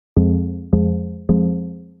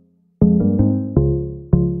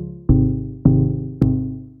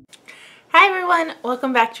everyone,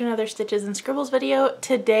 welcome back to another Stitches and Scribbles video.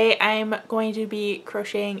 Today I'm going to be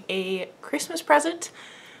crocheting a Christmas present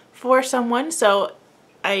for someone, so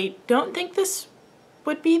I don't think this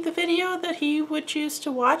would be the video that he would choose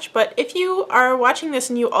to watch, but if you are watching this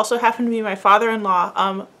and you also happen to be my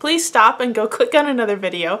father-in-law, please stop and go click on another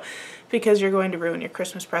video because you're going to ruin your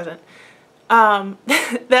Christmas present.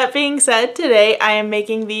 That being said, today I am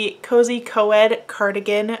making the Cozy Coed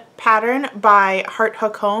cardigan pattern by Heart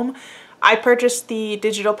Hook Home. I purchased the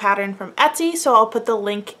digital pattern from Etsy, so I'll put the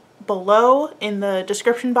link below in the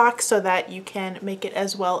description box so that you can make it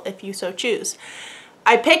as well if you so choose.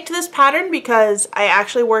 I picked this pattern because I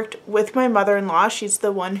actually worked with my mother-in-law. She's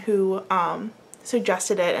the one who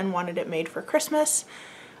suggested it and wanted it made for Christmas.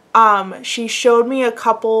 She showed me a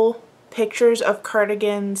couple pictures of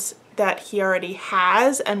cardigans that he already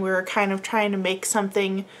has, and we were kind of trying to make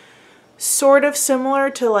something sort of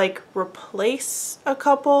similar to like replace a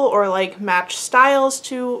couple or like match styles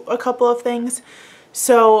to a couple of things.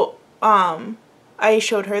 So I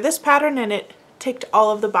showed her this pattern and it ticked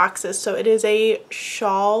all of the boxes. So it is a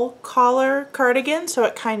shawl collar cardigan, so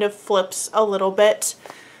it kind of flips a little bit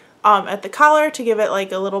at the collar to give it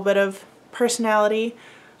like a little bit of personality.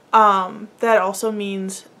 That also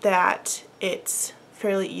means that it's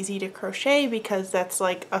fairly easy to crochet because that's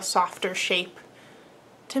like a softer shape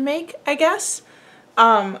to make, I guess.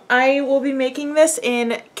 I will be making this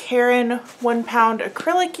in Caron 1 pound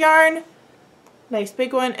acrylic yarn, nice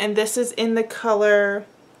big one, and this is in the color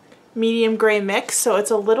medium gray mix, so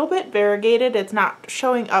it's a little bit variegated. It's not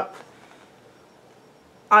showing up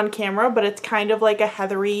on camera, but it's kind of like a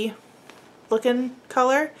heathery looking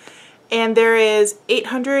color, and there is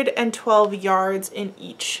 812 yards in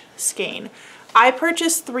each skein. I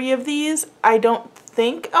purchased 3 of these. I don't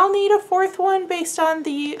think I'll need a 4th one based on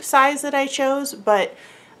the size that I chose, but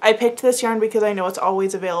I picked this yarn because I know it's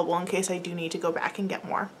always available in case I do need to go back and get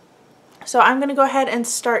more. So I'm going to go ahead and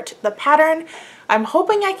start the pattern. I'm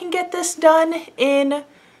hoping I can get this done in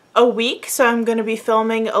a week, so I'm going to be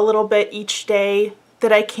filming a little bit each day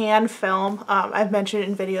that I can film. I've mentioned it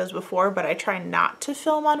in videos before, but I try not to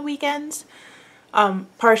film on weekends,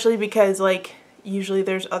 partially because like usually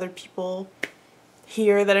there's other people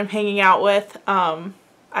here that I'm hanging out with,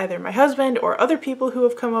 either my husband or other people who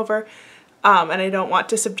have come over, and I don't want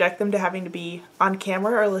to subject them to having to be on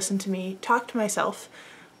camera or listen to me talk to myself.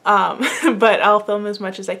 But I'll film as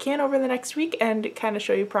much as I can over the next week and kind of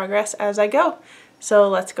show you progress as I go. So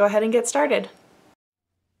let's go ahead and get started.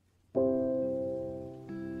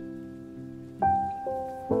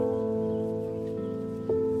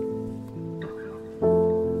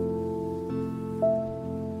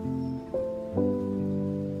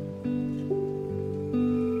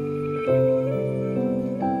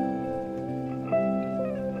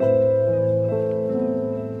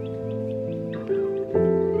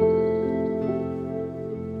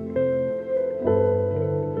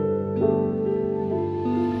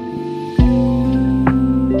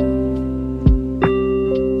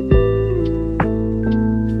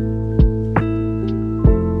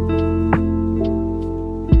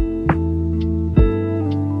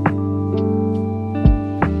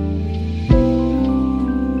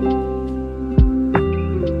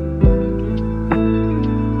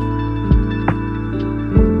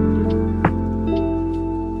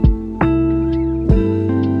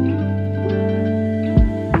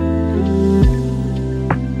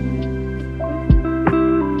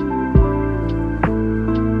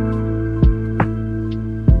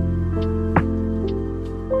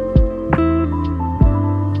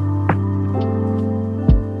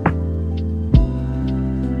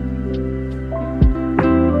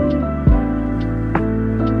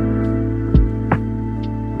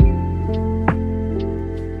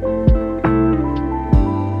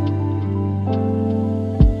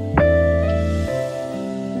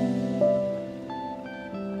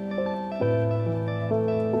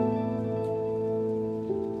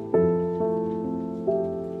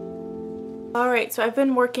 Alright, so I've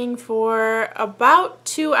been working for about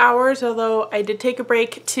 2 hours, although I did take a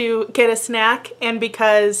break to get a snack, and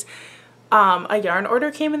because a yarn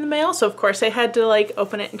order came in the mail, so of course I had to like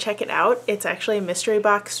open it and check it out. It's actually a mystery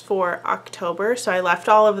box for October, so I left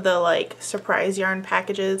all of the like surprise yarn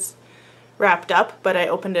packages wrapped up, but I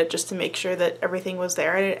opened it just to make sure that everything was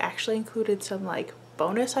there, and it actually included some like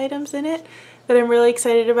bonus items in it that I'm really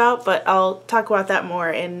excited about, but I'll talk about that more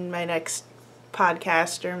in my next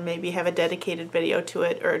podcast, or maybe have a dedicated video to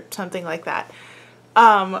it or something like that.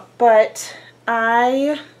 But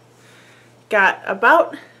I got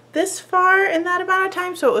about this far in that amount of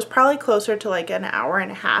time, so it was probably closer to like an hour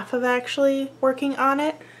and a half of actually working on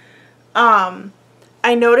it.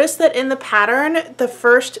 I noticed that in the pattern, the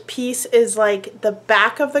first piece is like the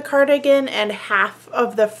back of the cardigan and half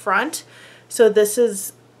of the front. So this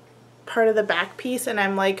is part of the back piece, and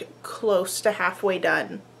I'm like close to halfway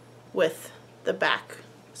done with the back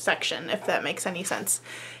section, if that makes any sense.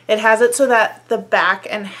 It has it so that the back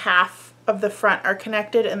and half of the front are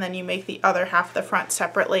connected, and then you make the other half of the front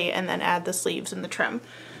separately and then add the sleeves and the trim.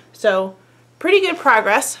 So pretty good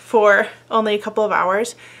progress for only a couple of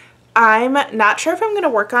hours. I'm not sure if I'm going to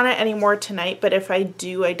work on it anymore tonight, but if I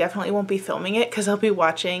do, I definitely won't be filming it because I'll be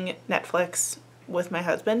watching Netflix with my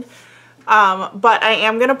husband. But I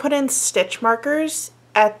am going to put in stitch markers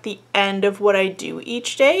at the end of what I do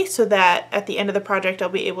each day, so that at the end of the project I'll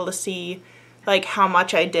be able to see like how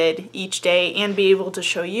much I did each day and be able to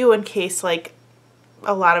show you in case like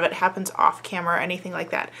a lot of it happens off camera or anything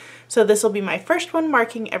like that. So this will be my first one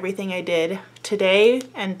marking everything I did today,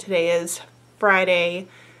 and today is Friday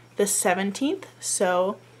the 17th,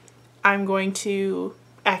 so I'm going to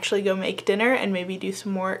actually go make dinner and maybe do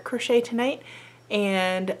some more crochet tonight,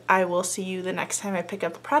 and I will see you the next time I pick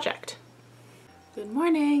up the project. Good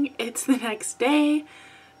morning, it's the next day.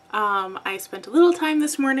 I spent a little time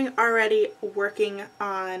this morning already working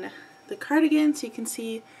on the cardigan, so you can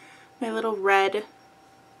see my little red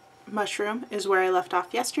mushroom is where I left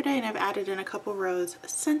off yesterday, and I've added in a couple rows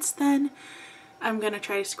since then. I'm going to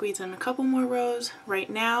try to squeeze in a couple more rows right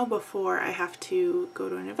now before I have to go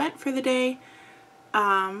to an event for the day.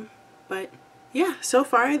 But yeah, so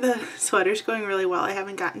far the sweater's going really well. I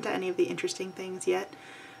haven't gotten to any of the interesting things yet,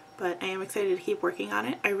 but I am excited to keep working on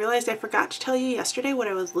it. I realized I forgot to tell you yesterday what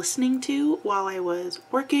I was listening to while I was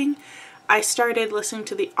working. I started listening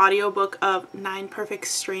to the audiobook of 9 Perfect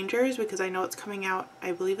Strangers because I know it's coming out,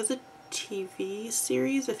 I believe it's a TV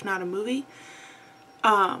series, if not a movie.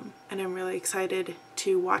 And I'm really excited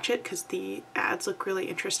to watch it because the ads look really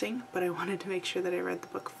interesting, but I wanted to make sure that I read the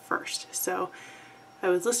book first. So I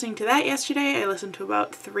was listening to that yesterday. I listened to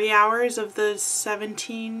about 3 hours of the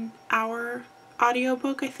 17-hour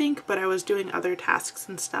audiobook, I think, but I was doing other tasks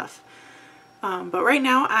and stuff. But right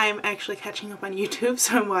now I'm actually catching up on YouTube,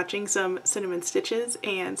 so I'm watching some Cinnamon Stitches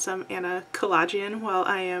and some Anna Collagian while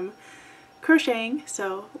I am crocheting.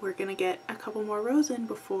 So we're gonna get a couple more rows in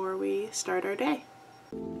before we start our day.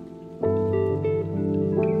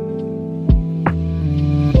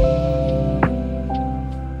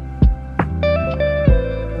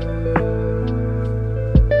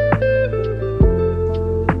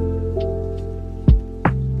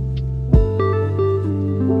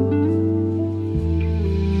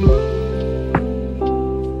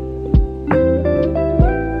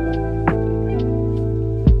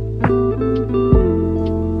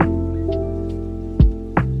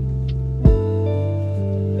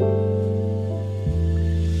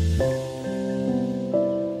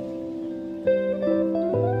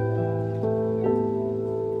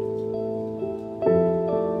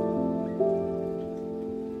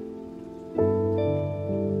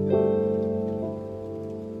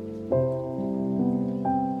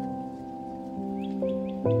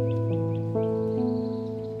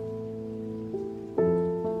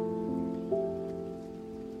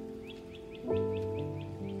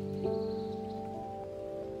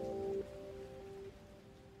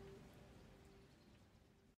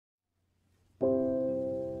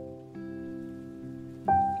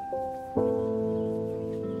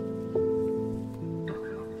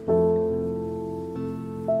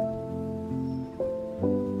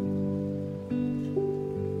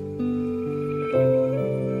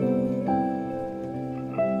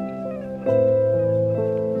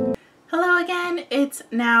 It's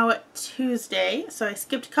now Tuesday, so I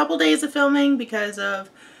skipped a couple days of filming because of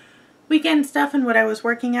weekend stuff and what I was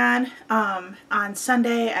working on. On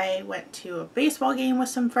Sunday I went to a baseball game with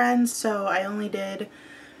some friends, so I only did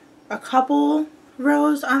a couple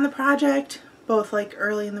rows on the project, both like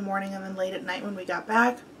early in the morning and then late at night when we got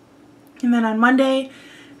back. And then on Monday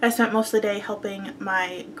I spent most of the day helping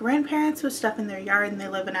my grandparents with stuff in their yard, and they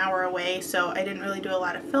live an hour away, so I didn't really do a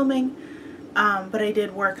lot of filming. But I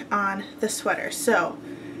did work on the sweater. So,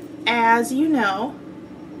 as you know,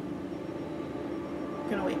 I'm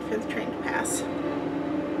gonna wait for the train to pass.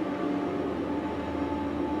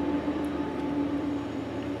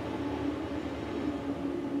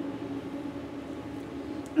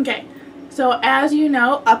 Okay, so as you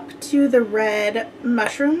know, up to the red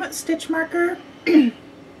mushroom stitch marker.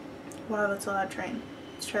 Wow, that's a loud train.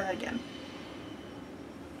 Let's try that again.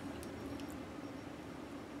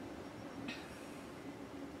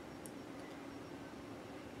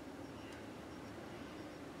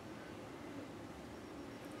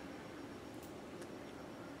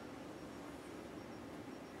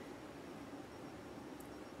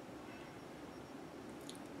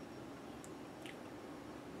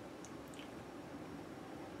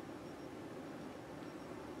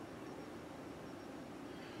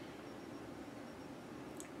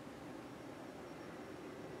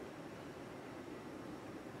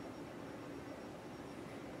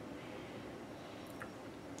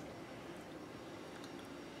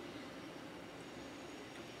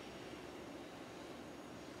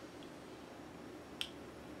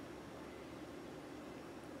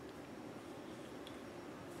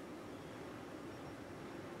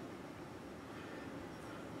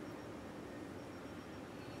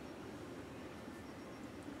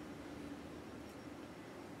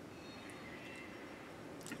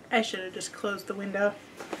 I should have just closed the window.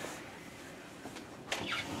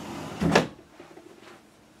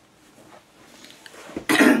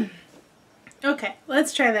 Okay,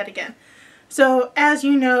 let's try that again. So as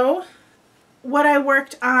you know, what I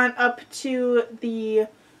worked on up to the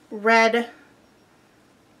red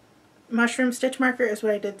mushroom stitch marker is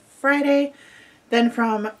what I did Friday. Then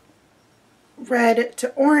from red to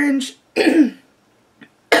orange.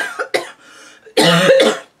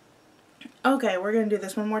 Okay, we're going to do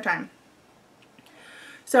this one more time.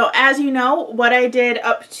 So as you know, what I did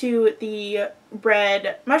up to the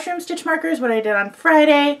red mushroom stitch markers, what I did on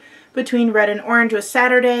Friday, between red and orange was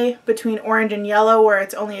Saturday, between orange and yellow where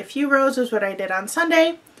it's only a few rows was what I did on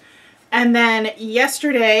Sunday, and then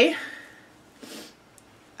yesterday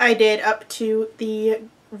I did up to the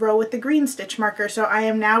row with the green stitch marker. So I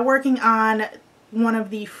am now working on one of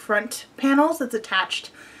the front panels that's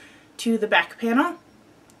attached to the back panel.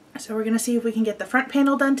 So we're going to see if we can get the front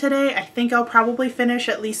panel done today. I think I'll probably finish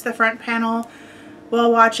at least the front panel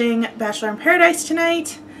while watching Bachelor in Paradise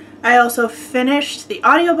tonight. I also finished the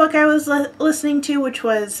audiobook I was listening to, which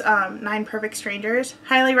was 9 Perfect Strangers.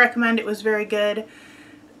 Highly recommend. It was very good.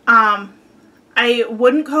 I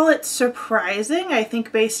wouldn't call it surprising. I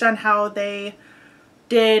think based on how they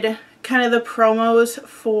did kind of the promos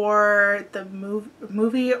for the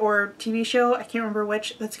movie or TV show, I can't remember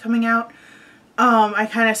which, that's coming out. I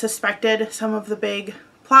kind of suspected some of the big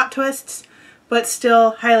plot twists, but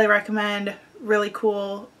still highly recommend. Really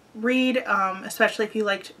cool read, especially if you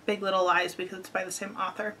liked Big Little Lies because it's by the same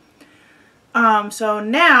author. So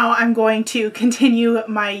now I'm going to continue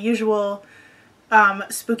my usual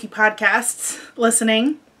spooky podcasts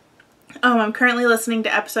listening. I'm currently listening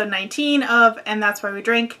to episode 19 of And That's Why We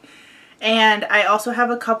Drink, and I also have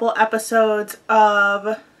a couple episodes of,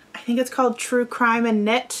 I think it's called True Crime and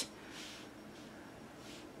Knit.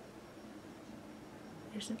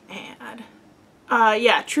 There's an ad.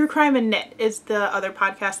 Yeah, True Crime and Knit is the other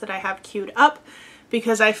podcast that I have queued up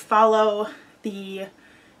because I follow the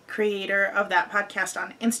creator of that podcast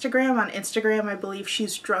on Instagram. On Instagram, I believe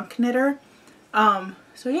she's Drunk Knitter.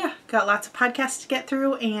 So yeah, got lots of podcasts to get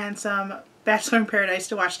through and some Bachelor in Paradise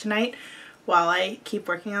to watch tonight while I keep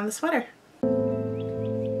working on the sweater.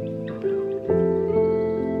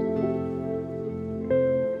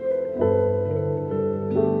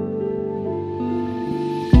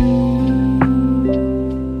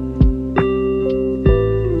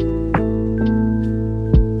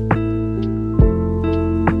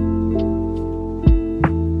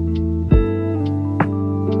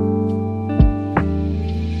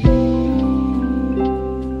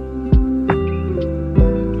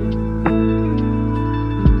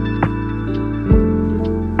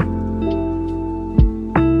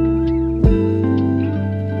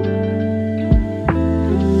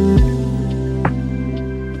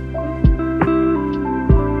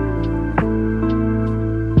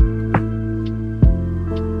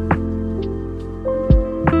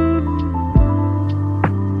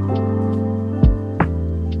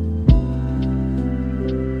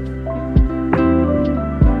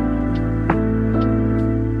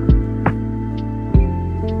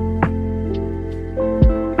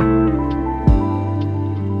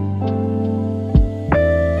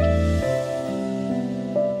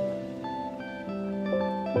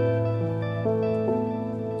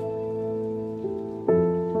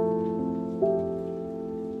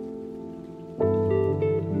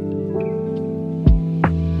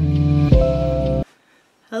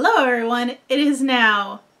 Hello everyone, it is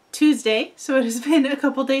now Tuesday, so it has been a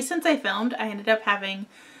couple days since I filmed. I ended up having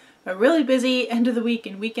a really busy end of the week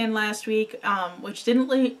and weekend last week, which didn't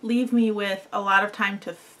leave me with a lot of time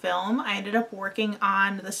to film. I ended up working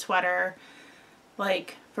on the sweater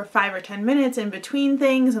like for 5 or 10 minutes in between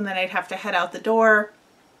things, and then I'd have to head out the door,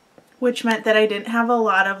 which meant that I didn't have a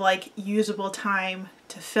lot of like usable time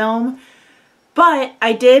to film. But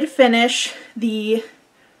I did finish the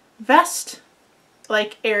vest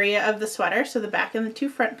like area of the sweater, so the back and the 2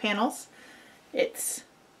 front panels. It's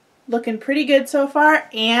looking pretty good so far,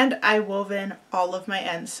 and I woven all of my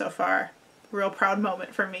ends so far. Real proud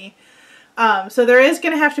moment for me. So there is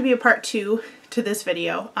going to have to be a part 2 to this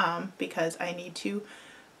video because I need to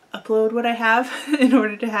upload what I have in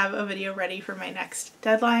order to have a video ready for my next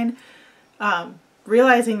deadline.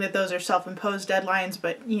 Realizing that those are self-imposed deadlines,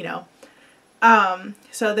 but you know.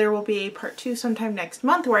 So there will be a part 2 sometime next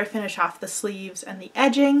month where I finish off the sleeves and the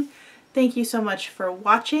edging. Thank you so much for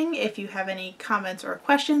watching. If you have any comments or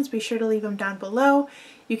questions, be sure to leave them down below.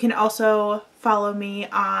 You can also follow me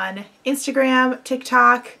on Instagram,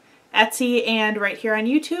 TikTok, Etsy, and right here on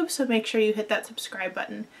YouTube, so make sure you hit that subscribe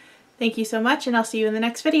button. Thank you so much, and I'll see you in the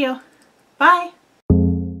next video. Bye!